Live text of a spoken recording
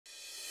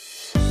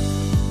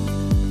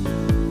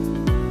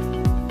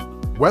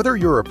Whether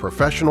you're a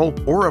professional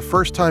or a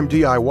first-time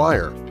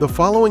DIYer, the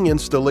following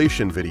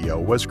installation video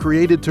was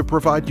created to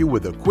provide you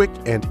with a quick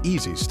and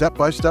easy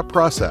step-by-step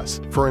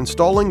process for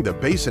installing the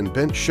base and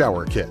bench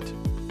shower kit.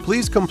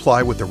 Please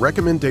comply with the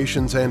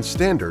recommendations and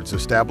standards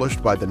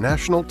established by the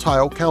National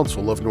Tile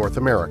Council of North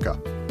America.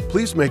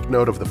 Please make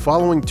note of the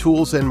following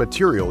tools and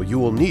material you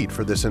will need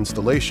for this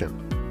installation.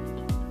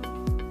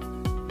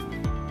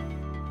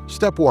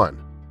 Step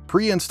 1.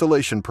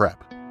 Pre-installation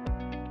prep.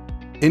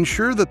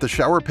 Ensure that the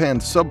shower pan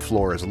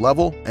subfloor is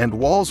level and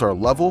walls are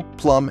level,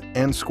 plumb,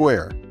 and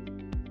square.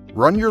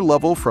 Run your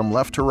level from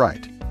left to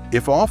right.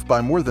 If off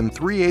by more than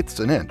 3/8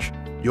 an inch,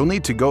 you'll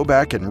need to go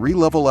back and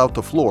re-level out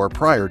the floor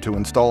prior to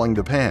installing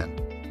the pan.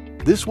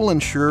 This will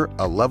ensure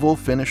a level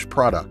finished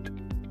product.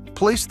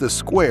 Place the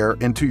square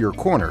into your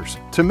corners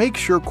to make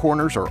sure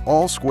corners are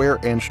all square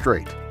and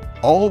straight.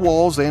 All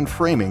walls and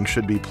framing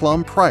should be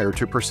plumb prior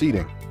to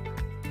proceeding.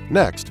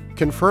 Next,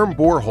 confirm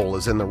borehole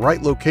is in the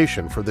right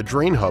location for the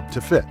drain hub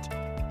to fit.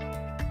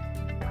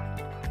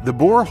 The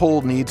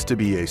borehole needs to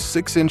be a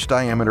 6-inch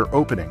diameter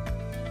opening.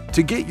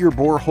 To get your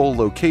borehole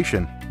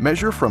location,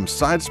 measure from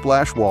side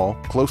splash wall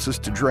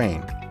closest to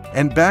drain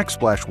and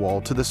backsplash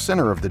wall to the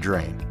center of the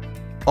drain.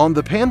 On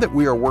the pan that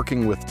we are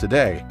working with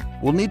today,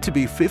 we'll need to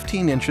be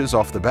 15 inches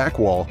off the back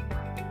wall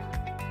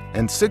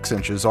and 6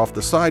 inches off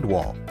the side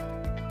wall.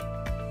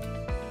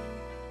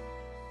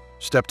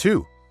 Step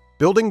 2.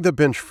 Building the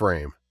bench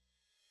frame.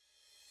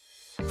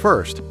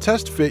 First,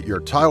 test fit your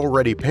Tile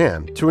Redi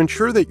pan to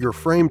ensure that your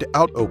framed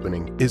out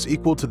opening is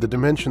equal to the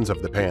dimensions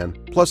of the pan,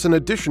 plus an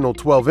additional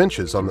 12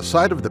 inches on the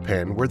side of the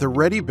pan where the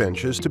Redi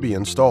bench is to be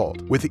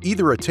installed. With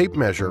either a tape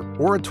measure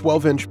or a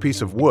 12-inch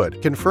piece of wood,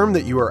 confirm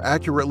that you are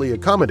accurately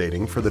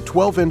accommodating for the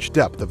 12-inch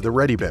depth of the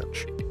Redi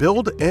bench.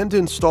 Build and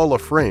install a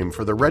frame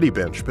for the Redi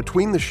bench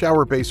between the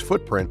shower base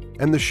footprint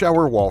and the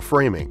shower wall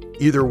framing.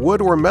 Either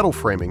wood or metal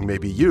framing may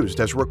be used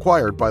as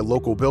required by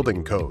local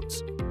building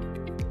codes.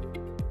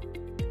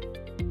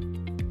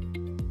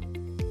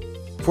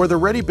 For the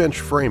Redi bench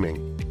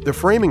framing, the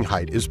framing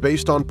height is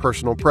based on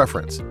personal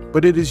preference,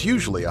 but it is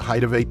usually a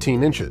height of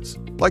 18 inches,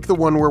 like the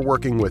one we're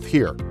working with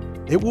here.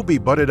 It will be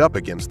butted up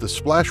against the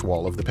splash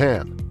wall of the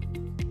pan.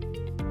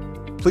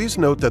 Please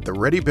note that the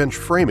Redi bench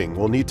framing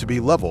will need to be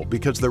level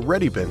because the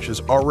Redi bench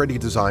is already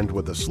designed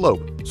with a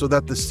slope so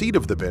that the seat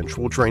of the bench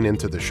will drain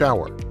into the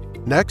shower.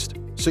 Next,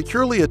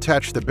 securely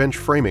attach the bench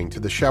framing to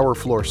the shower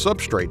floor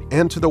substrate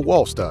and to the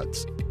wall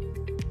studs.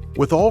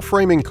 With all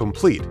framing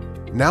complete,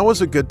 now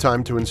is a good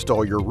time to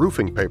install your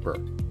roofing paper.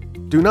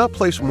 Do not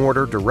place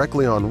mortar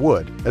directly on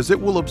wood as it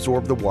will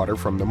absorb the water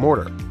from the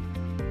mortar.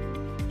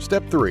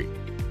 Step 3.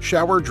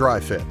 Shower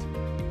dry fit.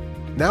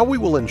 Now we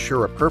will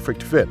ensure a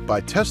perfect fit by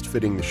test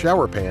fitting the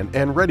shower pan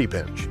and Redi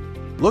bench.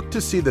 Look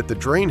to see that the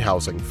drain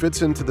housing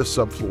fits into the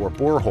subfloor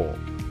borehole.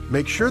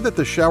 Make sure that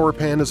the shower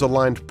pan is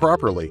aligned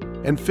properly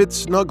and fits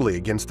snugly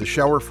against the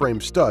shower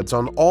frame studs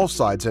on all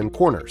sides and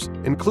corners,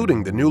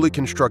 including the newly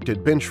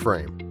constructed bench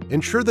frame.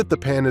 Ensure that the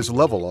pan is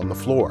level on the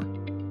floor.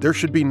 There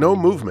should be no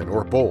movement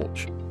or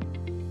bulge.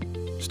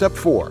 Step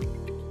 4.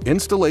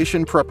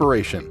 Installation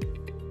preparation.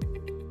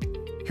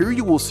 Here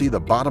you will see the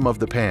bottom of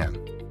the pan.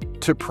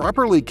 To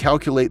properly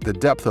calculate the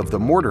depth of the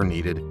mortar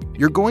needed,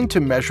 you're going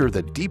to measure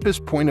the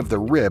deepest point of the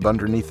rib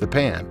underneath the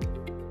pan.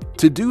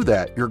 To do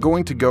that, you're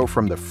going to go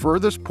from the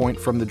furthest point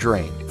from the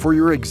drain. For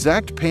your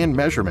exact pan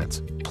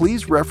measurements,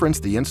 please reference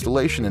the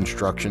installation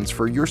instructions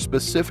for your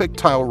specific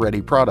Tile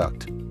Redi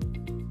product.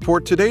 For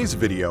today's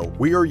video,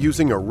 we are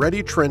using a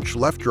Redi trench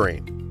left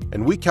drain,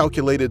 and we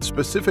calculated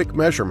specific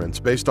measurements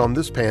based on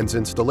this pan's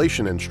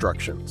installation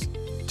instructions.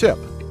 Tip: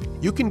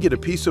 you can get a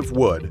piece of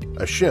wood,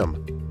 a shim,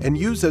 and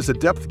use as a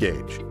depth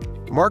gauge.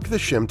 Mark the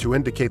shim to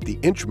indicate the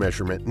inch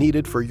measurement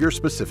needed for your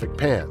specific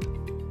pan.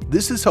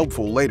 This is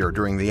helpful later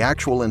during the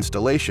actual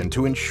installation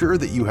to ensure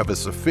that you have a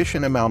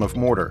sufficient amount of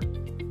mortar.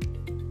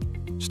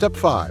 Step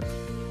 5.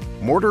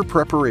 Mortar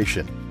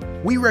preparation.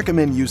 We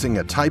recommend using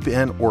a Type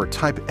N or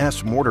Type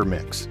S mortar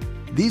mix.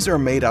 These are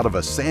made out of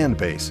a sand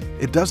base.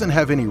 It doesn't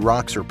have any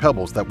rocks or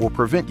pebbles that will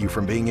prevent you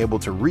from being able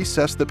to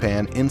recess the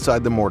pan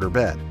inside the mortar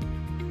bed.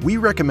 We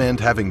recommend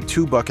having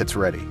 2 buckets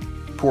ready.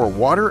 Pour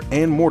water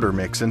and mortar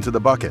mix into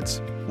the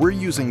buckets. We're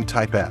using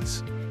Type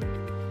S.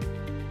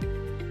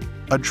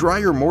 A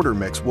drier mortar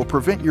mix will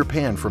prevent your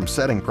pan from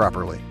setting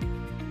properly.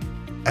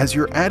 As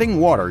you're adding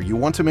water, you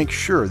want to make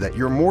sure that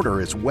your mortar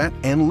is wet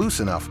and loose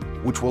enough,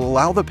 which will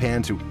allow the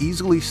pan to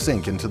easily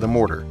sink into the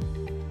mortar.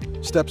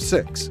 Step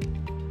 6.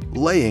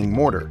 Laying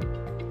mortar.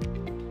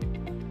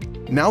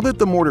 Now that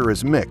the mortar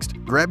is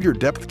mixed, grab your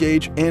depth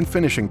gauge and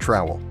finishing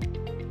trowel.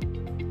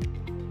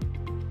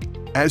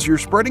 As you're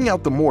spreading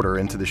out the mortar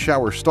into the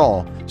shower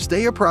stall,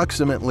 stay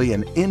approximately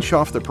an inch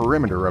off the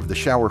perimeter of the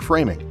shower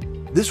framing.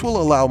 This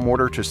will allow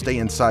mortar to stay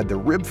inside the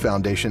rib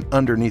foundation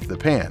underneath the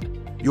pan.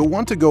 You'll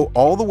want to go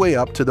all the way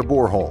up to the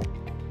borehole.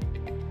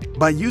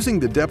 By using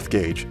the depth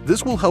gauge,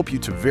 this will help you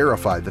to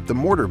verify that the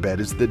mortar bed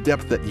is the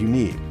depth that you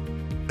need.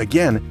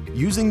 Again,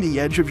 using the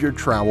edge of your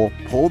trowel,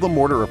 pull the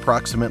mortar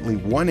approximately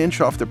 1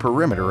 inch off the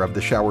perimeter of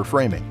the shower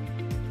framing.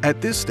 At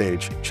this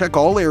stage, check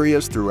all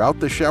areas throughout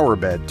the shower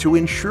bed to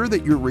ensure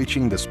that you're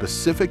reaching the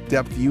specific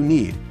depth you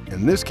need,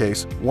 in this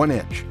case, 1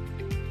 inch.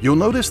 You'll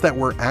notice that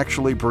we're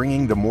actually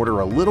bringing the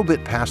mortar a little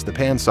bit past the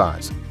pan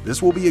size. This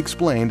will be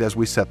explained as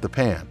we set the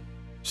pan.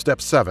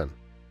 Step 7.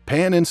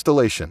 Pan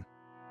installation.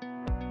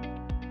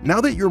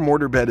 Now that your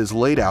mortar bed is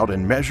laid out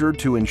and measured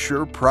to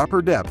ensure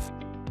proper depth,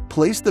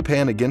 place the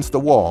pan against the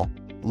wall,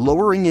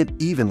 lowering it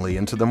evenly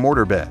into the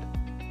mortar bed.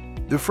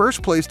 The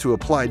first place to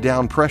apply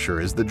down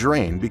pressure is the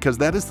drain because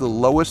that is the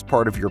lowest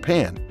part of your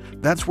pan.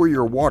 That's where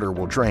your water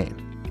will drain.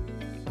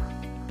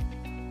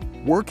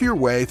 Work your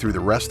way through the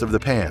rest of the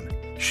pan.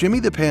 Shimmy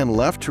the pan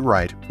left to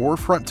right or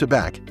front to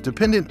back,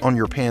 dependent on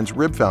your pan's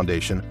rib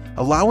foundation,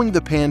 allowing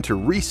the pan to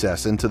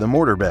recess into the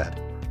mortar bed.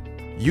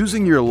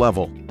 Using your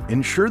level,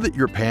 ensure that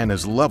your pan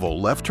is level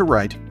left to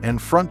right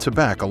and front to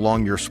back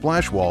along your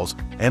splash walls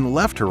and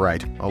left to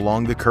right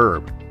along the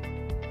curb.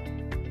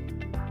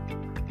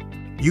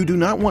 You do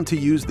not want to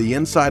use the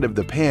inside of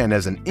the pan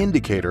as an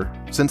indicator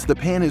since the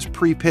pan is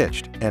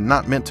pre-pitched and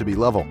not meant to be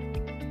level.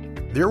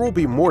 There will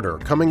be mortar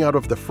coming out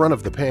of the front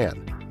of the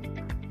pan.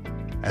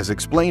 As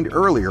explained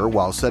earlier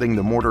while setting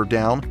the mortar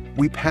down,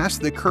 we pass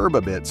the curb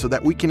a bit so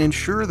that we can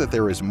ensure that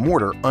there is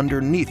mortar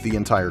underneath the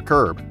entire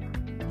curb.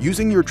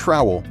 Using your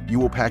trowel, you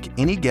will pack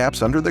any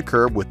gaps under the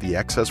curb with the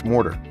excess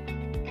mortar.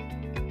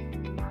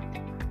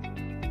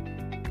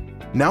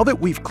 Now that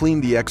we've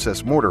cleaned the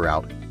excess mortar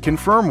out,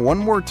 confirm one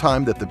more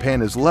time that the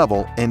pan is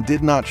level and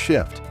did not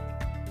shift.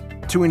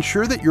 To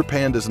ensure that your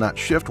pan does not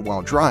shift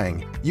while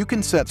drying, you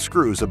can set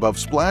screws above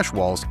splash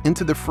walls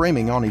into the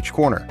framing on each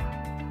corner.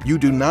 You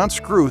do not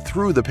screw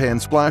through the pan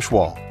splash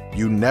wall.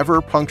 You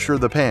never puncture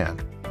the pan.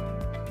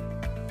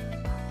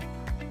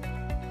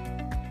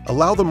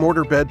 Allow the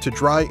mortar bed to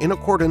dry in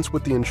accordance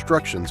with the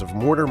instructions of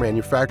mortar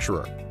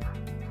manufacturer.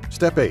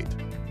 Step 8.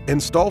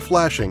 Install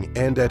flashing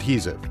and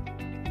adhesive.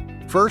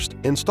 First,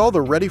 install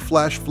the Redi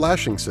Flash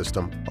flashing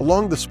system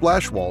along the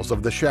splash walls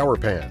of the shower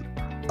pan.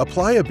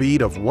 Apply a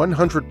bead of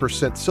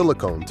 100%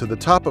 silicone to the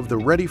top of the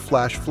Redi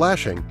Flash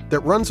flashing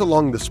that runs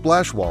along the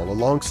splash wall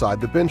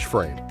alongside the bench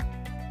frame.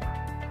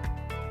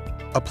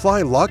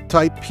 Apply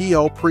Loctite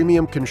PL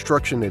Premium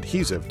Construction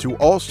Adhesive to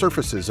all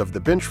surfaces of the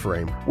bench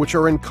frame which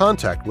are in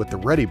contact with the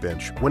Redi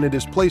bench when it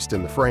is placed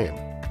in the frame.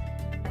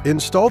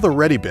 Install the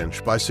Redi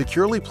bench by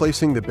securely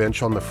placing the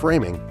bench on the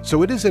framing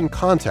so it is in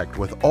contact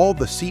with all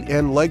the seat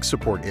and leg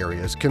support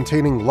areas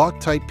containing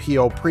Loctite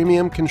PL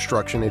Premium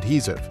Construction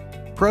Adhesive.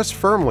 Press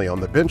firmly on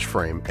the bench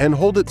frame and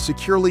hold it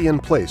securely in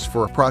place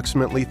for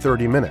approximately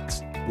 30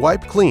 minutes.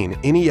 Wipe clean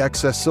any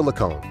excess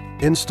silicone.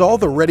 Install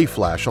the Redi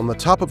Flash on the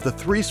top of the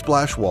 3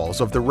 splash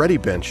walls of the Redi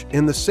bench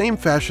in the same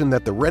fashion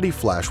that the Redi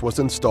Flash was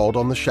installed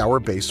on the shower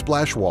base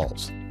splash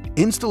walls.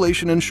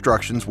 Installation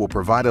instructions will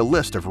provide a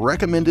list of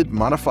recommended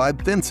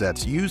modified thin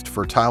sets used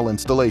for tile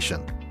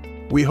installation.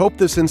 We hope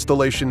this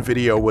installation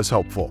video was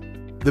helpful.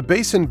 The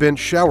Base and Bench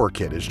Shower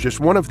Kit is just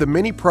one of the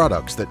many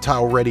products that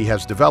Tile Redi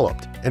has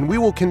developed, and we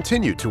will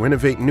continue to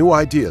innovate new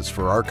ideas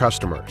for our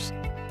customers.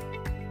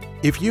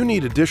 If you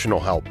need additional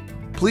help,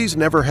 please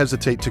never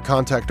hesitate to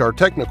contact our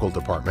technical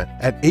department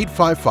at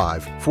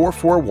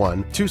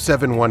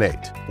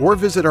 855-441-2718 or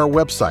visit our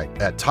website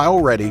at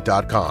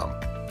tileredi.com.